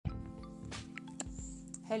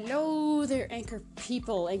Hello there, Anchor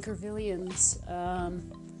people, Anchor Villians.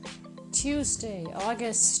 Tuesday,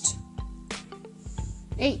 August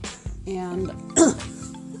 8th, and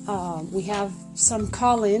we have some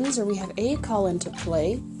call-ins, or we have a call-in to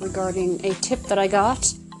play regarding a tip that I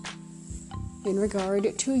got in regard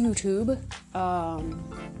to YouTube.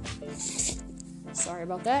 Sorry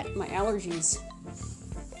about that, my allergies.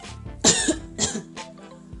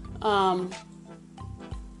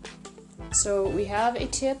 So we have a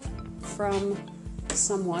tip from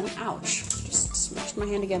someone. Ouch, just smashed my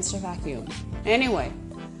hand against a vacuum. Anyway,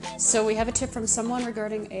 so we have a tip from someone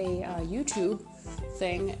regarding a YouTube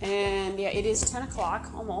thing, and yeah, it is 10 o'clock,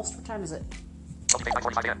 almost. What time is it?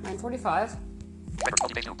 9:45.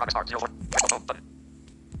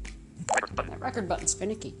 That record button's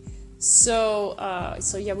finicky. So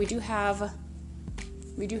yeah, we do have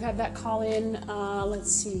that call in.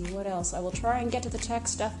 Let's see, what else? I will try and get to the tech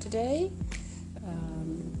stuff today.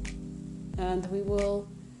 And we will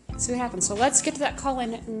see what happens. So let's get to that call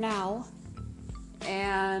in now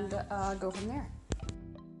and go from there.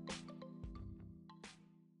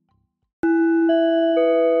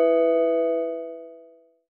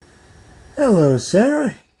 Hello,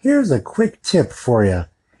 Sarah. Here's a quick tip for you.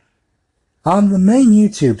 On the main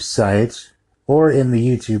YouTube site, or in the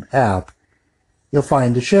YouTube app, you'll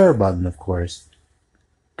find the share button, of course.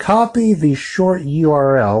 Copy the short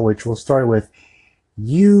URL, which will start with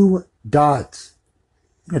u2.be,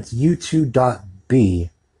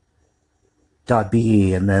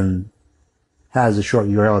 and then has a short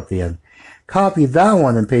URL at the end. Copy that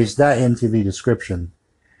one and paste that into the description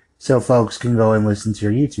so folks can go and listen to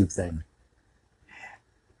your YouTube thing.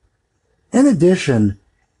 In addition,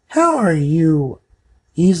 how are you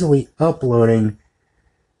easily uploading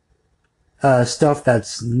stuff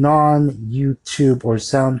that's non-YouTube or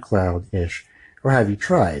SoundCloud-ish? Or have you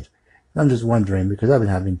tried? I'm just wondering, because I've been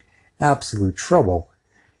having absolute trouble.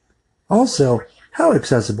 Also, how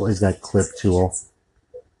accessible is that clip tool?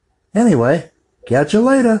 Anyway, catch you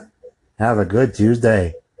later. Have a good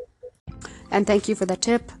Tuesday. And thank you for that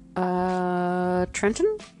tip,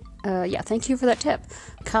 Trenton? Yeah, thank you for that tip.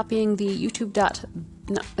 Copying the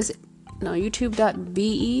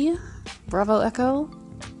YouTube.be, Bravo Echo.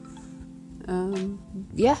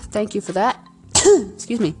 Yeah, thank you for that.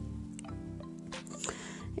 Excuse me.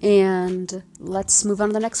 And let's move on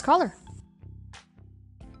to the next caller.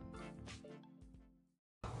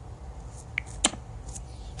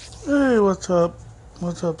 Hey, what's up?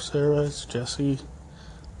 What's up, Sarah? It's Jesse.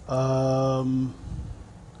 Yeah,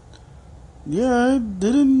 I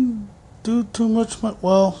didn't do too much.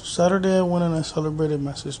 Well, Saturday I went and I celebrated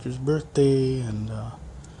my sister's birthday and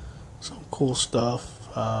some cool stuff.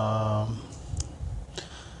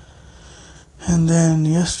 And then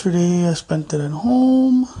yesterday I spent it at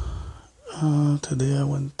home. Today I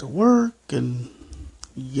went to work, and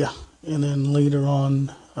yeah. And then later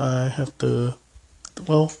on I have to,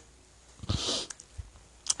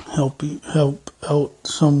 help out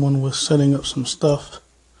someone with setting up some stuff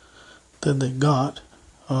that they got.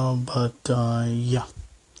 Yeah.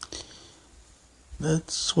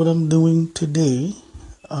 That's what I'm doing today.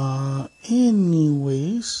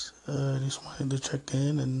 Anyways, I just wanted to check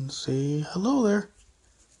in and say hello there.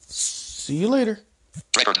 See you later.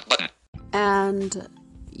 Record button. And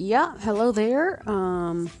yeah, hello there.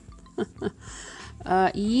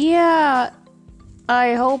 Yeah,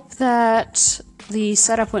 I hope that the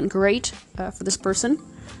setup went great for this person.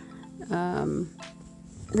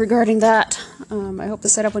 Regarding that, I hope the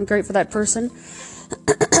setup went great for that person.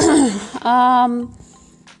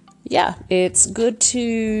 Yeah, it's good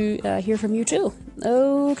to hear from you too.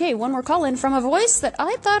 Okay, one more call in from a voice that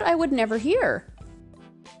I thought I would never hear.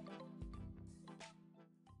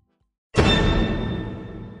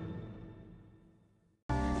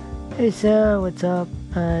 Hey Sarah, what's up?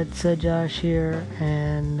 It's Josh here,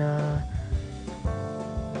 and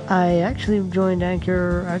I actually joined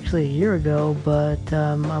Anchor a year ago, but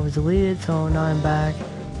I was deleted, so now I'm back.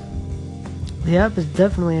 The app has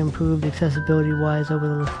definitely improved accessibility-wise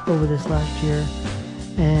over this last year,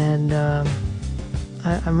 and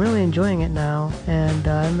I'm really enjoying it now. And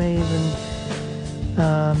I may even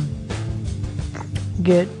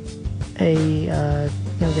get a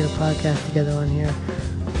podcast together on here.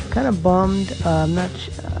 Kind of bummed. I'm not.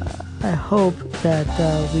 I hope that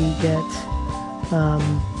we get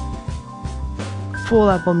full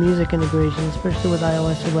Apple Music integration, especially with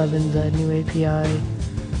iOS 11's new API.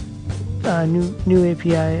 New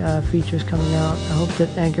API features coming out. I hope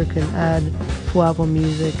that Anchor can add full Apple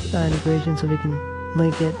Music integration so we can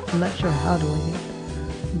link it. I'm not sure how to link it,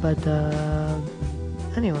 but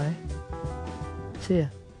anyway, see ya.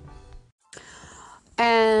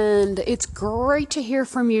 And it's great to hear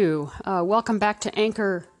from you. Welcome back to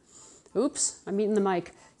Anchor. Oops, I'm eating the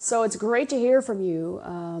mic. So it's great to hear from you.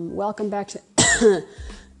 Welcome back to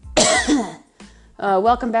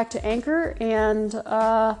welcome back to Anchor and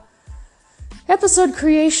episode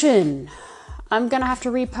creation. I'm gonna have to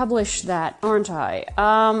republish that, aren't I?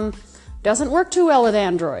 Doesn't work too well with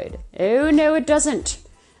Android. Oh no, it doesn't.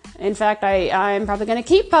 In fact, I'm probably going to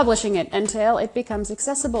keep publishing it until it becomes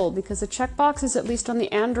accessible, because the checkbox is at least on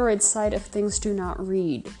the Android side of things do not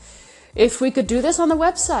read. If we could do this on the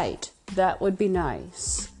website, that would be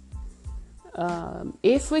nice.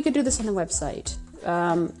 If we could do this on the website.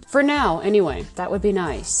 For now, anyway, that would be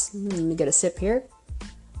nice. Let me get a sip here.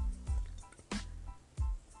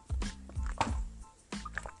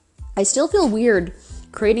 I still feel weird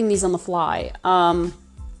creating these on the fly.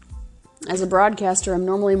 As a broadcaster, I'm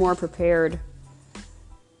normally more prepared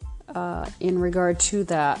in regard to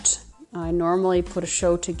that. I normally put a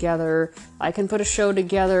show together. I can put a show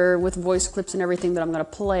together with voice clips and everything that I'm going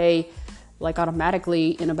to play like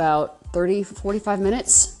automatically in about 30, 45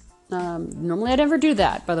 minutes. Normally I never do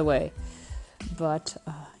that, by the way. But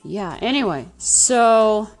yeah, anyway,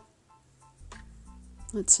 so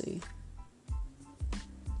let's see.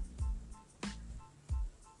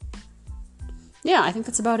 Yeah, I think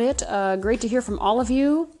that's about it. Great to hear from all of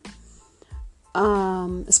you,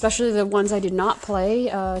 especially the ones I did not play,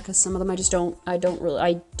 because some of them I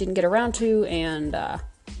didn't get around to, and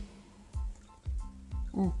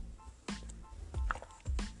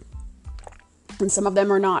some of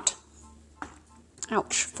them are not.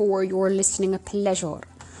 Ouch, for your listening pleasure.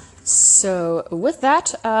 So with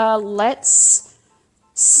that, let's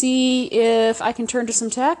see if I can turn to some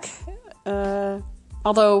tech.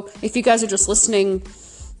 Although, if you guys are just listening,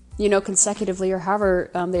 consecutively or however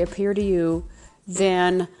they appear to you,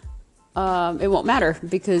 then it won't matter,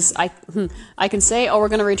 because I can say, oh, we're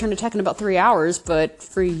going to return to tech in about 3 hours, but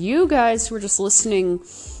for you guys who are just listening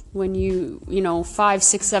when 5,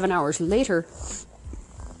 6, 7 hours later,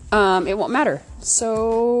 it won't matter.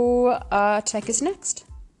 So, tech is next.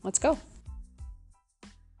 Let's go.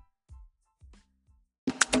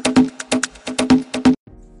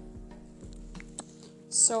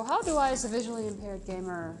 So how do I, as a visually impaired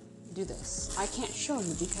gamer, do this? I can't show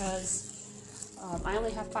you because I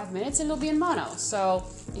only have 5 minutes and it'll be in mono. So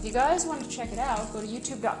if you guys want to check it out, go to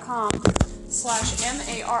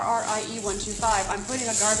youtube.com/MARRIE125. I'm putting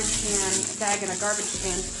a garbage can bag in a garbage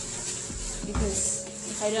can because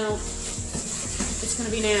if I don't, it's going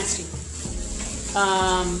to be nasty.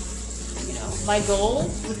 My goal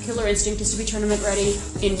with Killer Instinct is to be tournament ready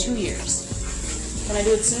in 2 years. Can I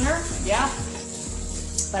do it sooner? Yeah.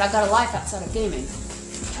 But I've got a life outside of gaming.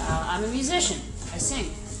 I'm a musician. I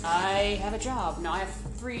sing. I have a job. No, I have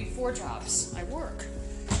 3, 4 jobs. I work.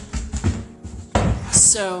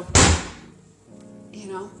 So,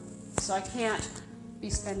 so I can't be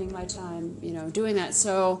spending my time, doing that.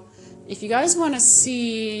 So, if you guys want to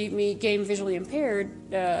see me game visually impaired,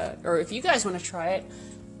 or if you guys want to try it,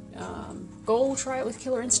 go try it with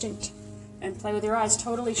Killer Instinct and play with your eyes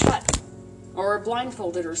totally shut. Or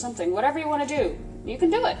blindfolded or something. Whatever you want to do. You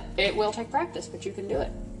can do it. It will take practice, but you can do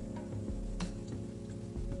it.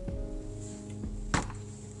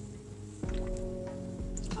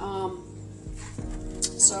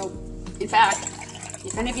 So, in fact,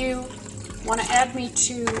 if any of you want to add me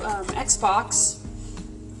to Xbox,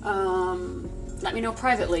 let me know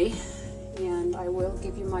privately, and I will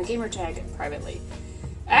give you my gamer tag privately.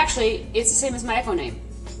 Actually, it's the same as my Echo name,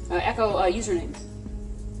 Echo username.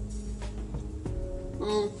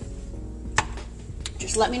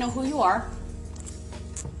 Just let me know who you are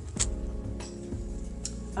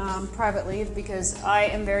privately, because I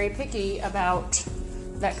am very picky about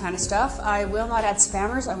that kind of stuff. I will not add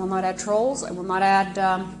spammers. I will not add trolls. I will not add...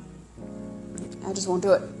 I just won't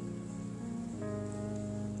do it.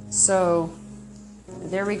 So,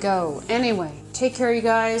 there we go. Anyway, take care, you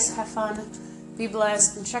guys. Have fun. Be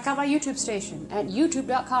blessed. And check out my YouTube station at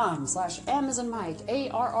youtube.com/Amazonmike,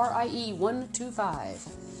 ARRIE125.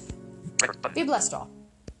 Be blessed, all.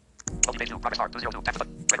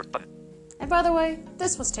 And by the way,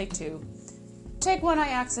 this was take 2. Take 1 I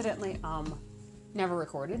accidentally, never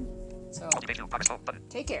recorded. So,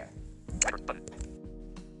 take care.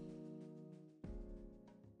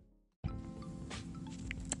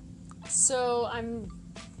 So, I'm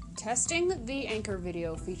testing the Anchor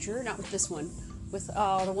video feature, not with this one, with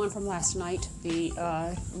the one from last night, the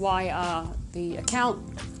why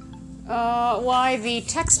the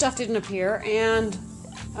tech stuff didn't appear, and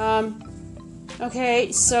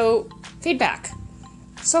okay, so feedback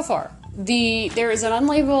so far. There is an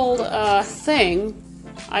unlabeled thing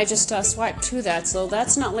I just swiped to that, so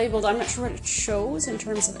that's not labeled. I'm not sure what it shows in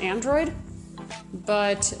terms of Android,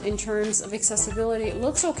 but in terms of accessibility, it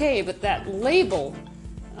looks okay, but that label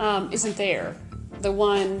isn't there. The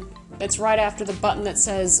one that's right after the button that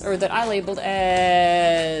says, or that I labeled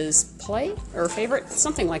as play or favorite,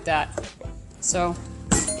 something like that. So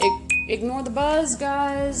ignore the buzz,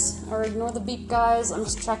 guys, or ignore the beep, guys. I'm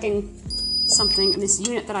just checking something, and this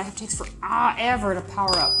unit that I have takes forever to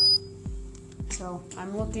power up. So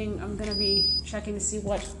I'm gonna be checking to see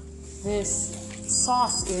what this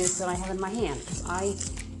sauce is that I have in my hand, because I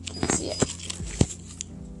can't see it.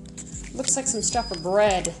 Looks like some stuff for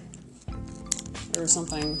bread or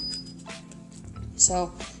something.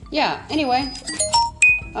 So yeah, anyway,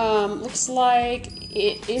 looks like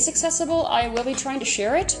it is accessible. I will be trying to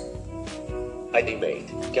share it. ID mate,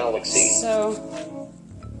 Galaxy. So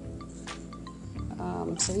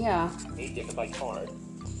yeah. 8 GB card,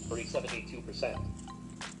 72%.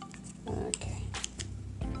 Okay.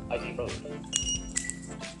 ID mode.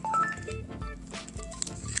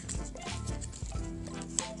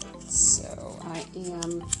 So I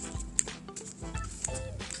am.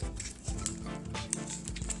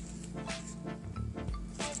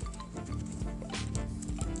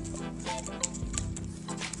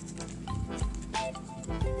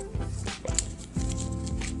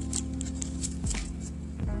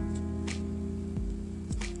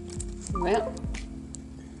 Well,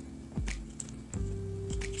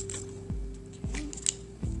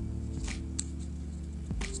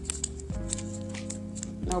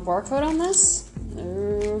 no barcode on this?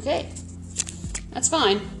 Okay, that's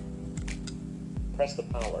fine. Press the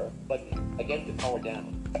power button again to power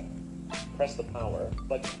down. Press the power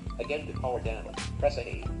button again to power down. Press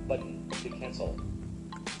A button to cancel.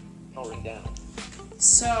 Powering down.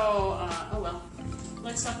 So, oh well.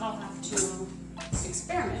 Next up I'll have to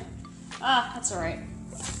experiment. That's alright.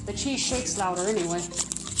 The cheese shakes louder anyway.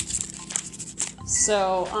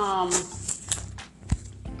 So,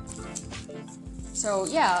 so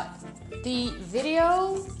yeah, the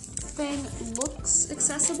video thing looks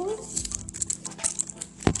accessible,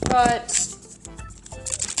 but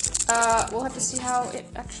we'll have to see how it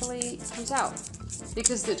actually comes out,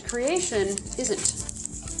 because the creation isn't.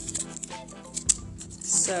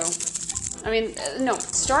 So, I mean, no,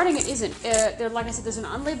 starting it isn't. Like I said, there's an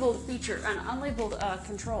unlabeled feature, an unlabeled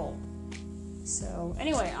control. So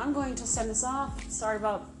anyway, I'm going to send this off. Sorry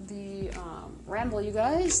about the ramble, you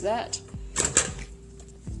guys. That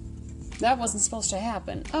wasn't supposed to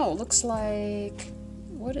happen. Oh, looks like,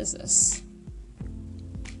 what is this?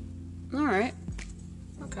 All right.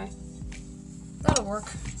 Okay. That'll work.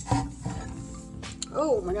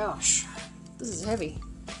 Oh my gosh. This is heavy.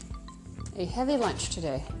 A heavy lunch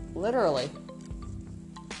today. Literally.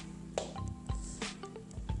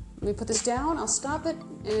 Let me put this down, I'll stop it,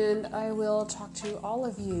 and I will talk to all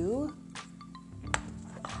of you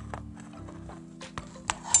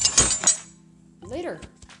later.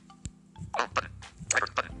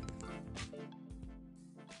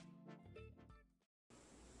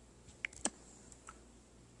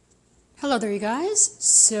 Hello there, you guys.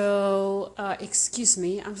 So, excuse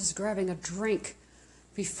me, I'm just grabbing a drink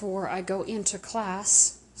before I go into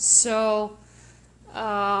class. So,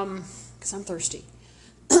 because I'm thirsty.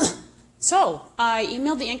 So, I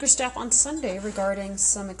emailed the Anchor staff on Sunday regarding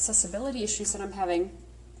some accessibility issues that I'm having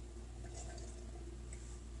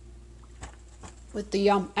with the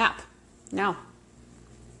app. Now,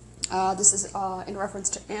 this is in reference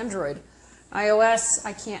to Android. iOS,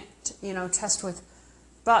 I can't, test with.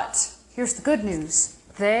 But here's the good news.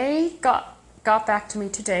 They got back to me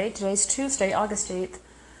today. Today's Tuesday, August 8th.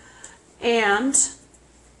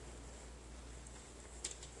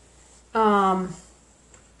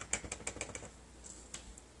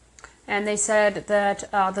 And they said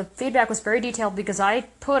that the feedback was very detailed because I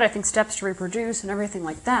put, I think, steps to reproduce and everything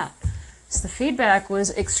like that. So the feedback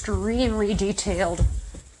was extremely detailed,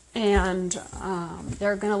 and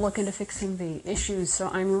they're going to look into fixing the issues. So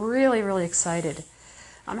I'm really, really excited.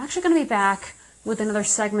 I'm actually going to be back with another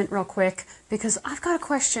segment real quick because I've got a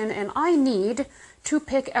question and I need to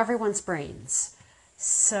pick everyone's brains.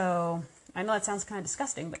 So I know that sounds kind of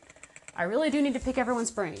disgusting, but I really do need to pick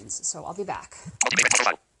everyone's brains. So I'll be back.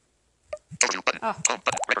 Oh.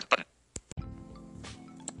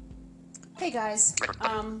 Hey guys,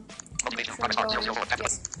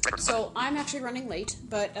 yes. So I'm actually running late,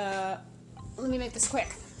 but let me make this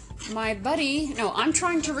quick. My buddy, I'm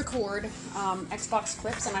trying to record Xbox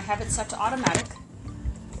clips and I have it set to automatic.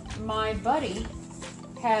 My buddy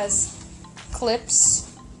has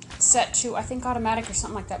clips set to, I think, automatic or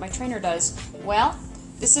something like that. My trainer does. Well,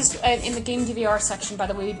 this is in the game DVR section, by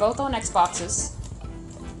the way. We both own Xboxes.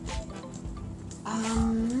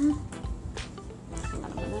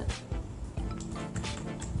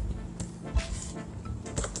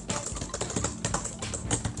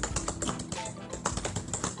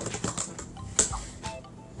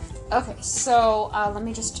 Okay, so let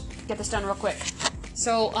me just get this done real quick.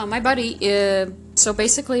 So my buddy, so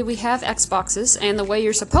basically we have Xboxes, and the way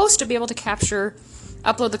you're supposed to be able to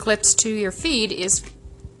upload the clips to your feed is,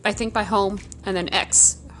 I think, by home and then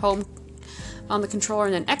X. Home on the controller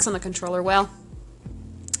and then X on the controller. Well,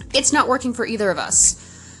 it's not working for either of us.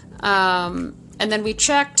 And then we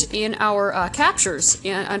checked in our captures,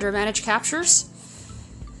 under Manage Captures,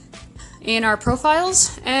 in our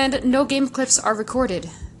profiles, and no game clips are recorded,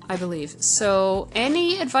 I believe. So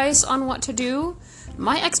any advice on what to do?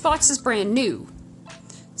 My Xbox is brand new.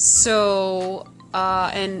 So,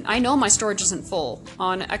 and I know my storage isn't full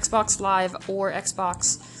on Xbox Live or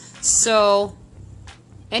Xbox. So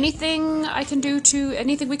anything we can do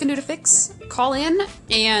to fix, call in,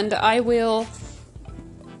 and I will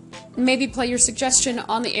maybe play your suggestion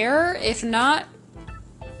on the air. If not,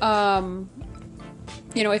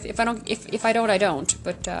 you know, if I don't, I don't.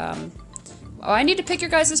 But I need to pick your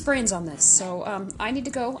guys' brains on this. So I need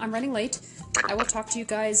to go. I'm running late. I will talk to you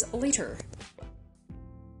guys later.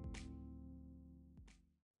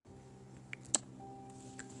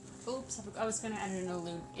 Oops, I was gonna add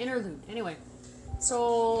an interlude. Anyway,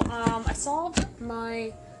 so I solved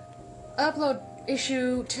my upload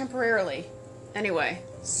issue temporarily. Anyway,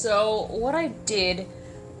 so what I did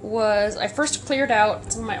was I first cleared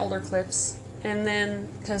out some of my older clips, and then,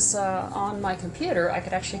 because on my computer I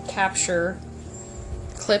could actually capture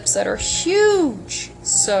clips that are huge,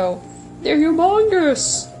 so they're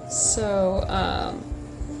humongous. So,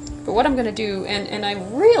 but what I'm gonna do, and I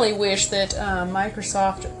really wish that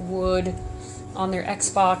Microsoft would, on their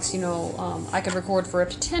Xbox, you know, I could record for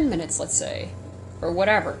up to 10 minutes, let's say, or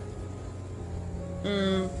whatever.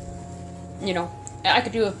 You know, I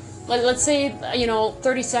could do, let's say, you know,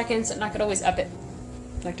 30 seconds, and I could always up it,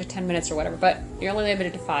 like to 10 minutes or whatever, but you're only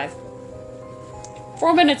limited to 5.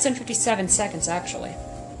 4 minutes and 57 seconds, actually.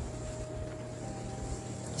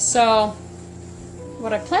 So,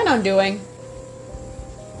 what I plan on doing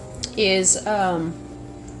is, because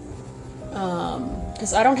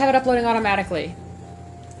I don't have it uploading automatically,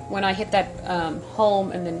 when I hit that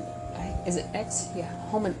home and then, is it X? Yeah,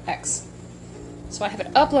 home and X. So I have it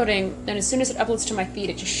uploading, and as soon as it uploads to my feed,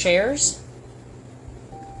 it just shares,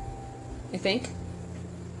 I think.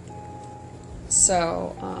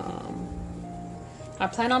 So, I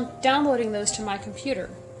plan on downloading those to my computer.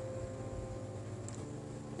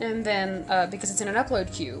 And then, because it's in an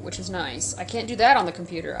upload queue, which is nice. I can't do that on the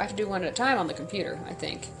computer. I have to do one at a time on the computer, I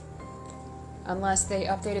think. Unless they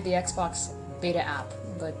updated the Xbox beta app.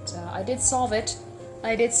 But I did solve it.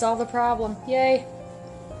 I did solve the problem. Yay!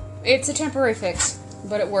 It's a temporary fix,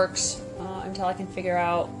 but it works until I can figure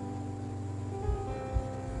out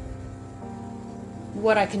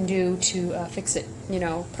what I can do to fix it, you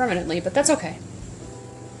know, permanently. But that's okay.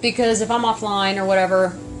 Because if I'm offline or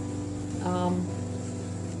whatever,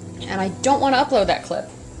 and I don't want to upload that clip,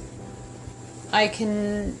 I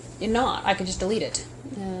can just delete it.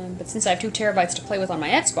 But since I have 2 terabytes to play with on my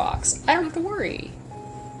Xbox, I don't have to worry,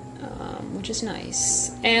 which is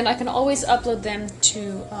nice. And I can always upload them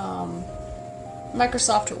to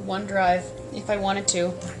Microsoft OneDrive if I wanted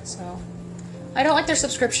to. So I don't like their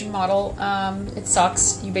subscription model. It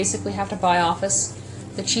sucks. You basically have to buy Office.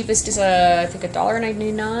 The cheapest is I think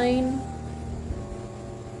 $1.99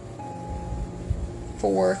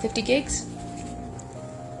 for 50 gigs.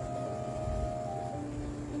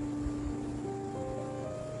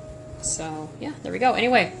 So, yeah, there we go.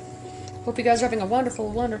 Anyway, hope you guys are having a wonderful,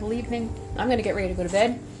 wonderful evening. I'm gonna get ready to go to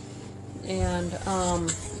bed. And,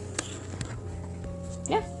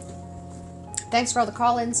 yeah. Thanks for all the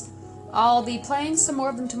call-ins. I'll be playing some more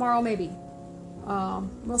of them tomorrow, maybe.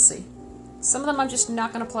 We'll see. Some of them I'm just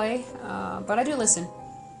not gonna play, but I do listen.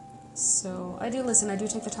 So, I do listen. I do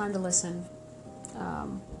take the time to listen.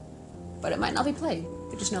 But it might not be played.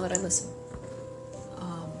 But just know that I listen.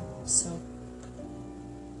 So...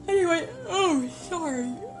 Anyway, oh,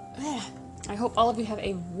 sorry. I hope all of you have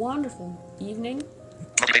a wonderful evening.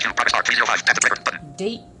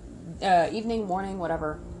 Evening, morning,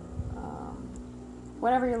 whatever.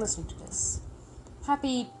 Whenever you're listening to this.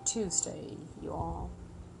 Happy Tuesday, you all.